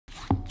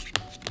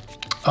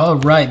All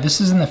right,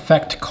 this is an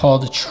effect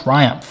called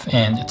Triumph,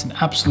 and it's an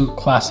absolute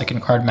classic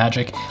in card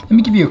magic. Let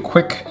me give you a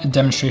quick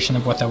demonstration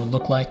of what that would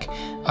look like.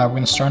 We're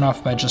going to start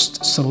off by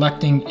just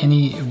selecting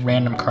any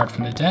random card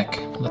from the deck.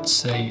 Let's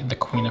say the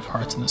Queen of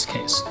Hearts in this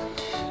case.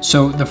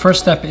 So the first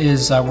step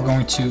is we're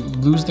going to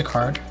lose the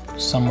card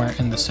somewhere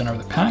in the center of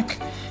the pack,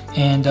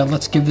 and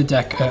let's give the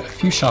deck a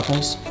few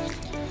shuffles,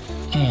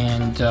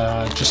 and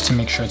just to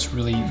make sure it's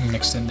really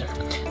mixed in there.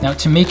 Now,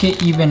 to make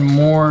it even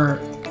more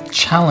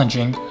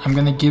challenging, I'm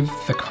going to give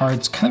the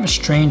cards kind of a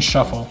strange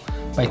shuffle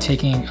by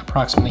taking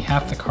approximately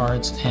half the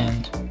cards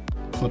and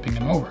flipping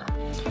them over.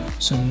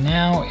 So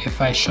now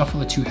if I shuffle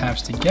the two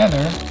halves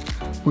together,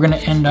 we're going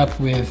to end up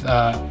with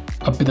a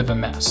bit of a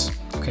mess.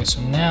 Okay, so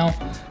now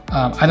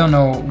I don't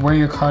know where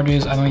your card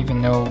is. I don't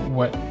even know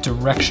what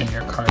direction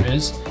your card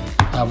is.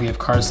 We have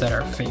cards that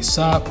are face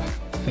up,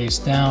 face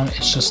down.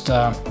 It's just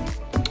a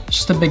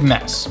big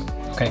mess.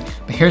 Okay,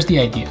 but here's the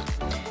idea.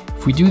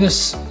 If we do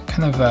this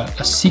kind of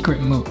a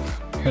secret move,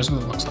 here's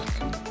what it looks like.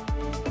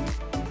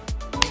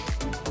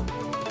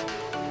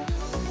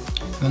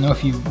 I don't know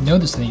if you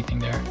noticed anything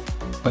there,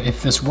 but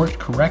if this worked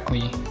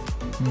correctly,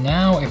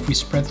 now if we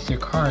spread through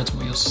the cards,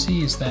 what you'll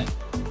see is that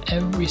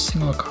every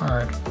single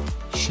card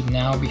should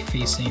now be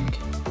facing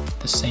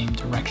the same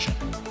direction.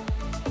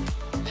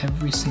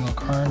 Every single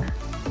card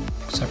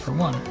except for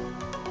one,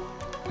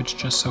 which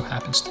just so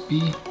happens to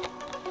be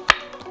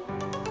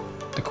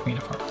the Queen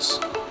of Hearts.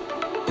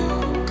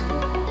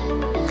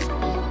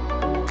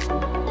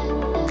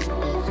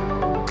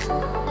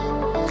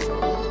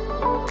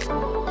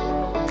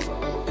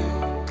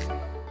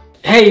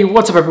 Hey,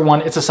 what's up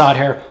everyone? It's Assad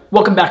here.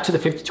 Welcome back to the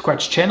 52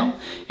 Cards channel.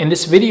 In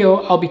this video,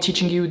 I'll be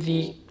teaching you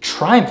the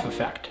Triumph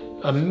effect.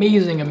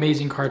 Amazing,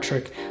 amazing card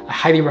trick. I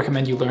highly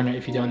recommend you learn it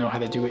if you don't know how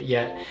to do it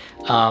yet.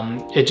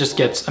 It just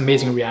gets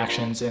amazing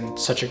reactions and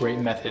such a great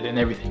method and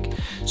everything.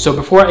 So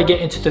before I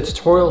get into the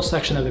tutorial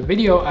section of the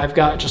video, I've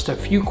got just a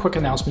few quick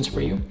announcements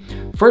for you.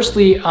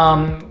 Firstly,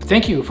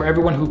 thank you for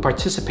everyone who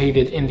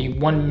participated in the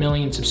 1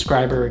 million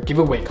subscriber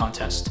giveaway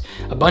contest.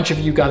 A bunch of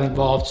you got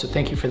involved, so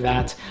thank you for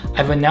that.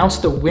 I've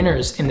announced the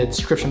winners in the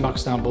description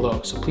box down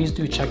below, so please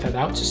do check that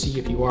out to see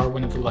if you are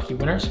one of the lucky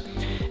winners.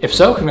 If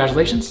so,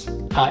 congratulations.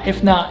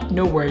 If not,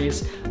 no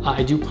worries.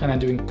 I do plan on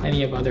doing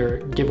plenty of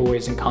other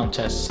giveaways and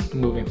contests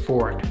moving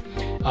forward.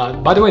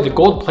 By the way, the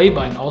gold play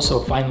button also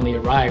finally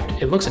arrived.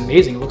 It looks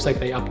amazing. It looks like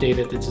they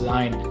updated the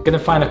design. Gonna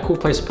find a cool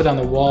place to put it on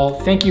the wall.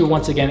 Thank you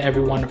once again,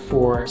 everyone,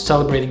 for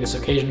celebrating this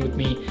occasion with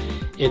me.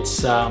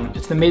 It's an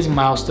amazing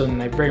milestone,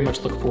 and I very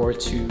much look forward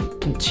to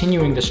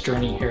continuing this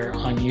journey here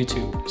on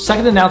YouTube.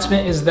 Second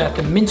announcement is that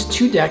the Mint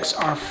 2 decks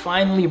are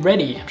finally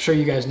ready. I'm sure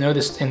you guys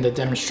noticed in the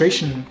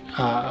demonstration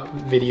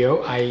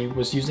video, I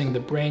was using the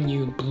brand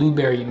new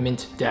Blueberry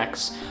Mint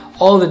decks.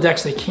 All of the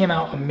decks, they came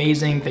out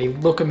amazing, they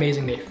look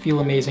amazing, they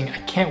feel amazing. I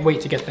can't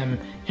wait to get them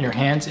in your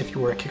hands if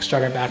you were a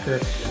Kickstarter backer.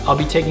 I'll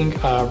be taking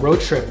a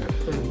road trip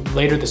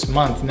later this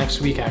month,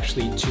 next week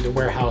actually, to the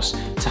warehouse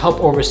to help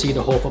oversee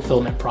the whole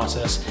fulfillment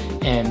process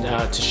and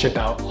to ship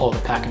out all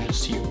the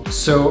packages to you.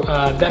 So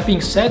that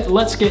being said,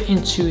 let's get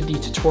into the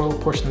tutorial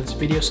portion of this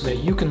video so that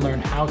you can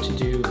learn how to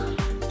do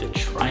the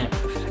Triumph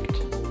effect.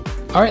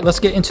 All right, let's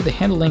get into the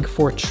handling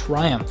for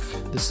Triumph.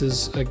 This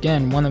is,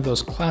 again, one of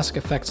those classic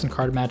effects in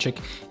card magic.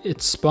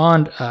 It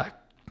spawned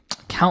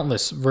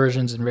countless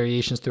versions and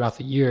variations throughout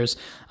the years.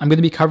 I'm going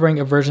to be covering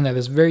a version that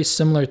is very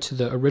similar to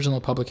the original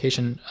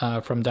publication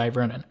from Dai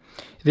Vernon.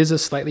 It is a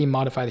slightly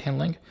modified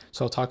handling,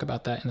 so I'll talk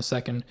about that in a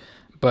second.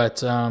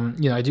 But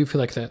you know, I do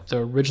feel like that the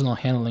original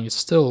handling is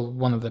still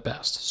one of the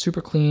best.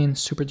 Super clean,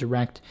 super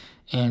direct,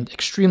 and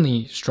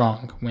extremely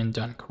strong when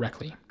done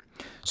correctly.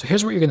 So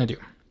here's what you're going to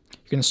do.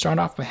 You're going to start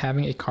off by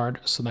having a card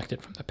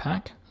selected from the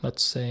pack.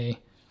 Let's say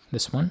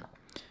this one,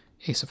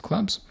 Ace of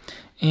Clubs.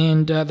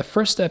 And the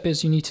first step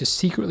is you need to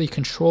secretly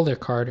control their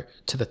card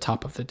to the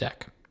top of the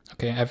deck.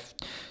 Okay, I've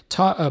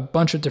taught a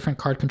bunch of different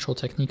card control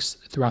techniques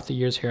throughout the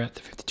years here at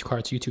the 52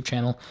 Cards YouTube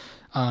channel.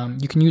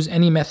 You can use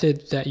any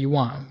method that you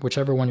want,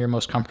 whichever one you're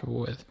most comfortable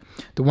with.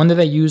 The one that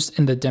I used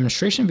in the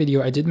demonstration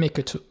video, I did make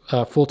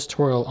a full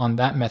tutorial on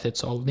that method,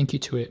 so I'll link you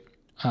to it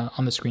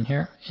on the screen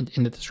here and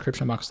in the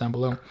description box down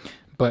below.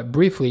 But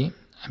briefly,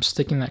 I'm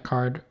sticking that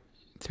card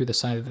through the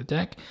side of the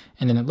deck,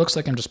 and then it looks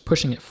like I'm just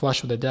pushing it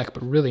flush with the deck,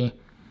 but really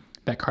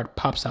that card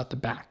pops out the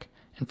back.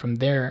 And from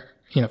there,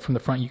 you know, from the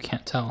front you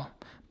can't tell,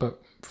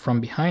 but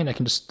from behind I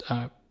can just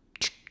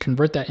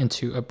convert that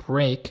into a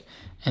break,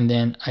 and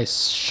then I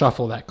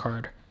shuffle that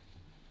card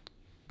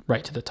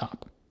right to the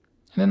top.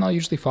 And then I'll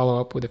usually follow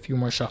up with a few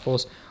more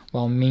shuffles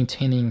while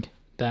maintaining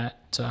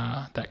that,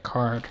 that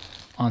card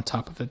on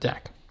top of the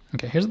deck.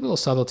 Okay, here's a little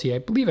subtlety. I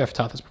believe I've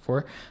taught this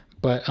before,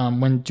 but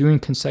when doing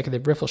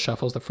consecutive riffle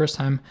shuffles, the first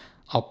time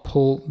I'll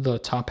pull the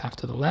top half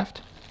to the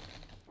left,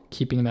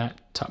 keeping that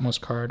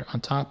topmost card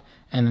on top,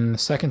 and then the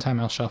second time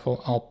I'll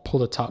shuffle, I'll pull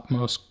the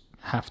topmost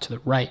half to the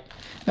right.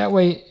 That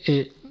way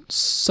it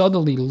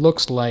subtly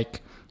looks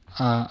like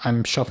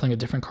I'm shuffling a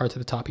different card to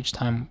the top each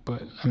time,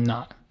 but I'm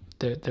not.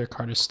 Their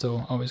card is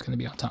still always going to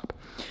be on top.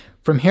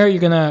 From here, you're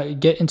going to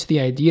get into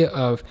the idea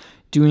of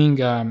doing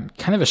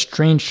kind of a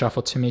strange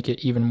shuffle to make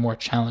it even more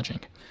challenging.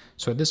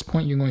 So at this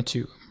point, you're going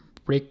to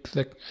break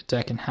the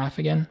deck in half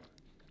again,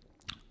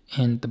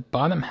 and the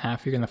bottom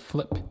half you're going to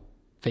flip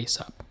face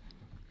up.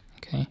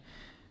 Okay.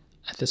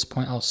 At this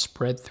point, I'll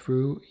spread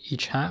through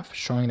each half,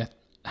 showing that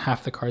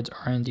half the cards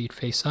are indeed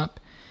face up.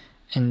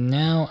 And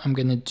now I'm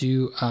going to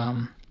do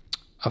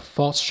a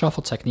false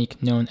shuffle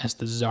technique known as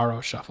the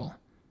Zorro shuffle.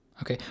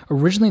 Okay.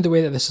 Originally, the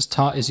way that this is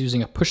taught is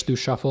using a push-through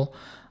shuffle.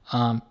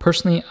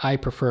 Personally, I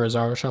prefer a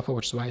Zorro shuffle,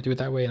 which is why I do it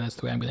that way, and that's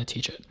the way I'm going to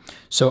teach it.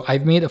 So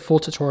I've made a full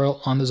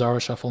tutorial on the Zorro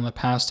shuffle in the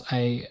past.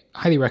 I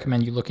highly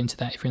recommend you look into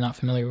that if you're not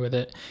familiar with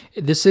it.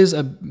 This is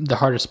the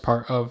hardest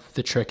part of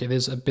the trick. It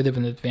is a bit of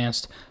an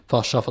advanced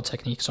false shuffle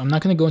technique. So I'm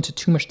not going to go into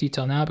too much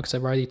detail now because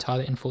I've already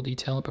taught it in full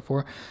detail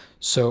before.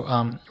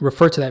 So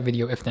refer to that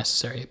video if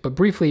necessary. But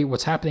briefly,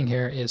 what's happening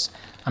here is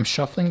I'm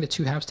shuffling the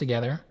two halves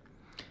together,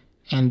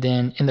 and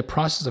then in the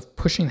process of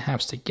pushing the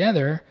halves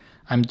together,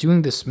 I'm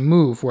doing this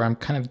move where I'm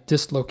kind of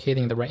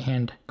dislocating the right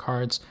hand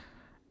cards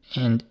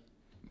and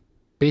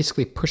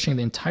basically pushing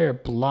the entire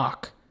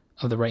block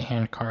of the right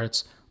hand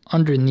cards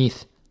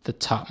underneath the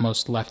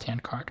topmost left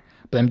hand card.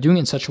 But I'm doing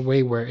it in such a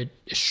way where it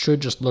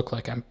should just look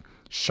like I'm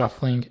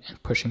shuffling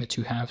and pushing the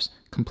two halves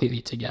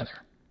completely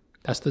together.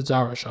 That's the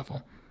Zorro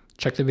shuffle.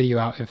 Check the video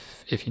out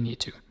if you need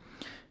to.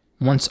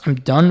 Once I'm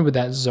done with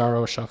that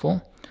Zorro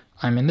shuffle,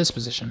 I'm in this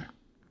position.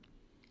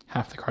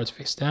 Half the cards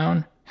face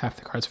down, half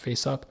the cards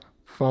face up,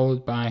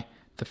 followed by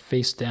the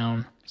face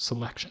down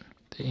selection,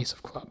 the Ace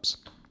of Clubs.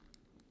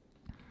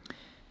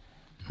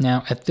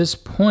 Now at this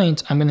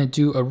point, I'm going to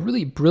do a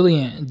really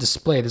brilliant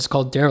display. This is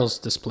called Daryl's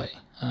display.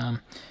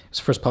 It's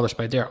first published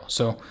by Daryl.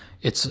 So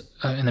it's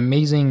an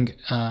amazing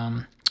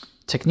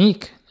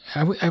technique.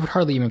 I would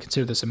hardly even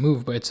consider this a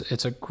move, but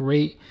it's a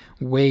great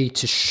way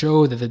to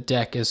show that the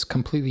deck is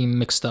completely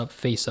mixed up,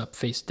 face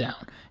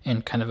down,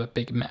 and kind of a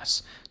big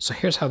mess. So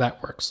here's how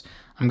that works.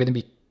 I'm going to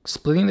be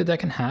splitting the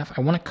deck in half.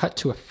 I want to cut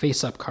to a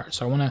face-up card.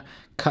 So I want to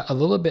cut a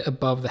little bit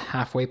above the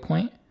halfway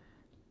point.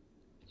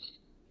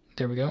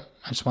 There we go.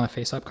 I just want a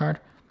face-up card.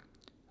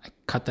 I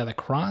cut that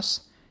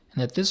across.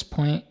 And at this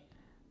point,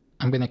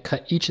 I'm going to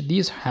cut each of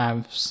these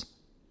halves,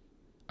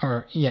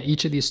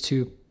 each of these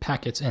two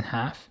packets in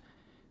half.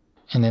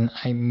 And then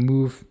I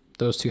move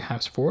those two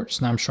halves forward.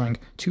 So now I'm showing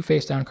two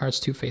face-down cards,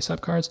 two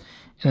face-up cards.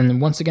 And then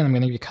once again, I'm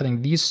going to be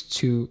cutting these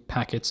two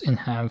packets in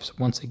halves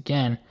once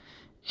again.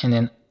 And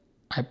then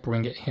I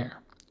bring it here.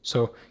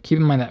 So keep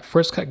in mind that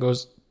first cut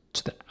goes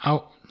to the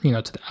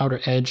to the outer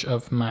edge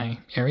of my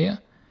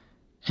area,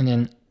 and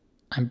then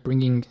I'm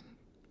bringing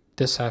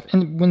this half.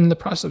 And when in the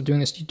process of doing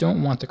this, you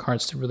don't want the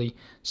cards to really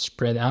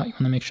spread out. You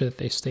want to make sure that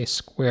they stay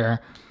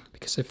square,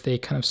 because if they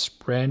kind of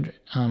spread,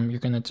 you're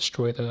going to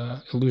destroy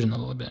the illusion a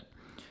little bit.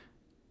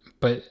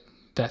 But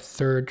that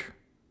third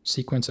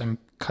sequence, I'm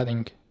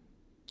cutting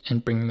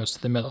and bringing those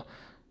to the middle.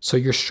 So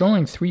you're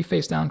showing three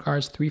face down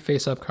cards, three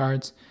face up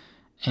cards.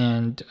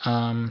 And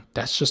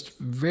that's just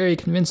very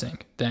convincing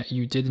that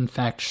you did in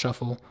fact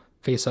shuffle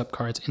face-up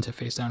cards into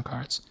face-down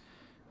cards.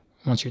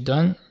 Once you're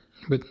done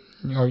with,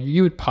 or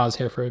you would pause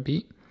here for a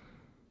beat.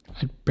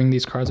 I'd bring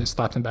these cards, I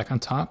slap them back on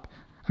top.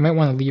 I might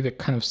want to leave it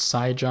kind of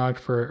side jogged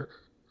for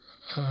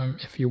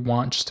if you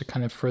want, just to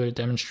kind of further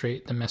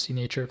demonstrate the messy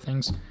nature of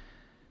things.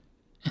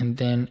 And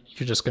then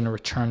you're just going to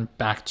return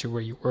back to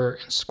where you were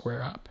and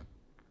square up.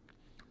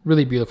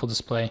 Really beautiful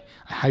display.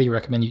 I highly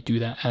recommend you do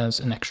that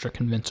as an extra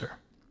convincer.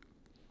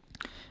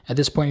 At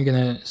this point, you're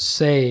going to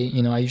say,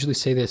 I usually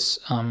say this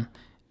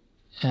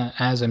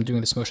as I'm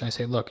doing this motion. I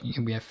say, look,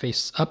 we have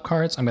face-up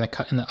cards. I'm going to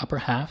cut in the upper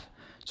half.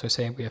 So I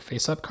say we have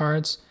face-up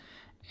cards.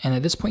 And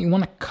at this point, you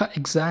want to cut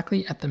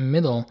exactly at the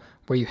middle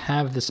where you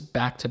have this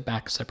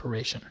back-to-back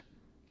separation.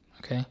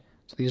 Okay?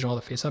 So these are all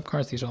the face-up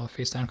cards. These are all the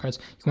face-down cards.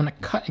 You want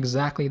to cut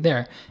exactly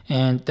there.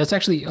 And that's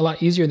actually a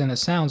lot easier than it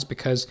sounds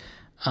because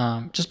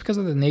just because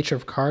of the nature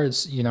of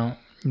cards,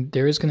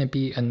 there is going to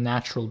be a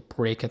natural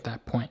break at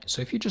that point.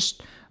 So if you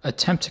just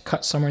attempt to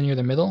cut somewhere near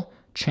the middle,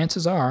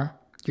 chances are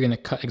you're going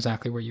to cut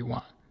exactly where you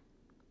want.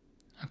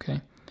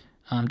 Okay?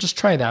 Just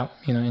try it out,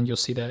 and you'll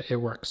see that it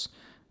works.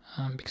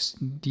 Because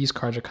these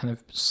cards are kind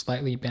of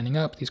slightly bending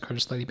up. These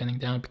cards are slightly bending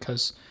down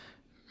because,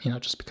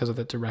 just because of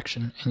the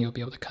direction, and you'll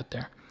be able to cut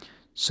there.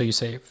 So you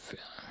say,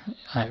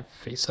 I have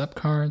face-up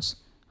cards.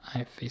 I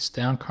have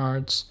face-down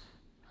cards.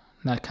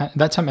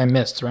 That time I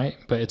missed, right?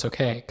 But it's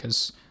okay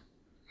because,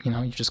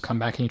 you just come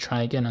back and you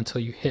try again until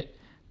you hit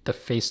the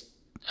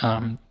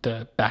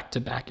the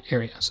back-to-back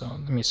area. So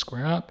let me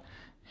square up,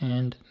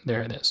 and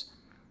there it is.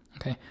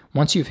 Okay.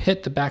 Once you've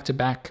hit the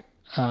back-to-back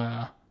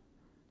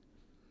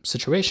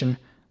situation,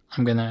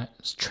 I'm going to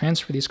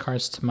transfer these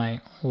cards to my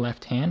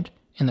left hand.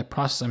 In the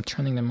process, I'm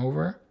turning them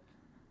over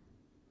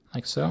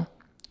like so.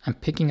 I'm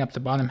picking up the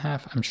bottom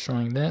half. I'm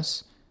showing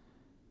this.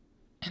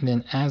 And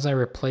then as I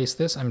replace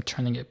this, I'm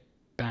turning it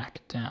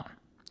back down.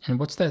 And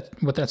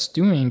what that's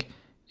doing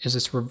is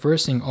it's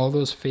reversing all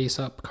those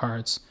face-up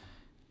cards,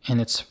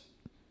 and it's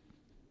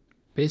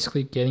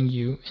basically getting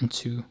you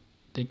into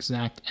the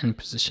exact end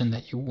position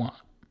that you want,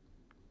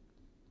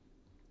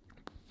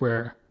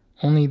 where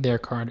only their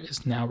card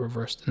is now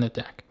reversed in the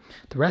deck.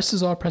 The rest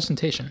is all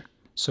presentation.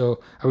 So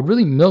I would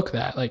really milk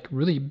that, like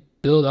really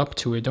build up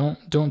to it.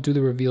 Don't do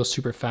the reveal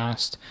super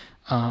fast.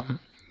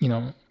 You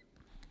know,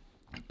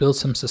 build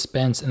some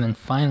suspense, and then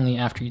finally,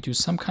 after you do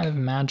some kind of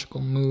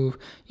magical move,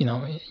 you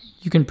know,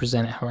 you can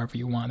present it however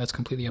you want. That's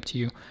completely up to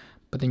you.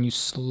 But then you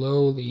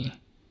slowly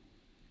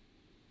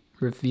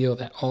reveal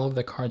that all of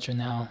the cards are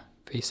now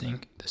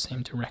facing the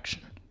same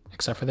direction,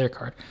 except for their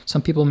card.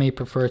 Some people may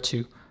prefer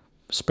to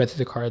spread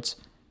through the cards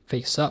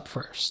face up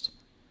first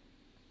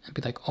and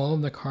be like, all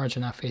of the cards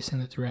are now facing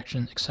the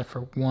direction except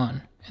for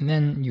one. And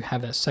then you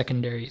have that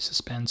secondary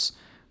suspense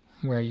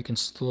where you can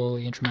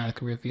slowly and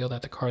dramatically reveal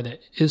that the card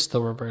that is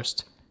still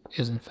reversed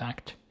is in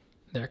fact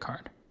their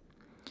card.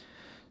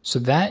 So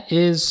that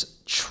is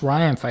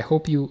Triumph. I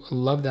hope you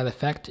love that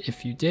effect.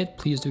 If you did,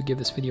 please do give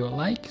this video a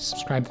like,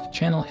 subscribe to the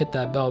channel, hit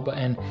that bell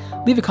button,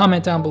 leave a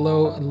comment down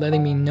below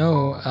letting me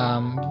know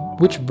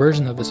which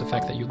version of this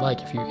effect that you like,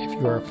 if you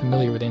are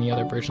familiar with any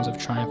other versions of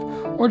Triumph,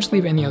 or just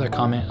leave any other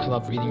comment. I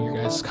love reading your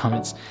guys'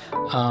 comments.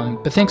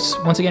 But thanks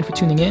once again for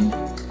tuning in,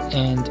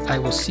 and I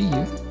will see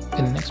you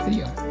in the next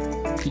video.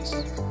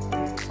 Peace.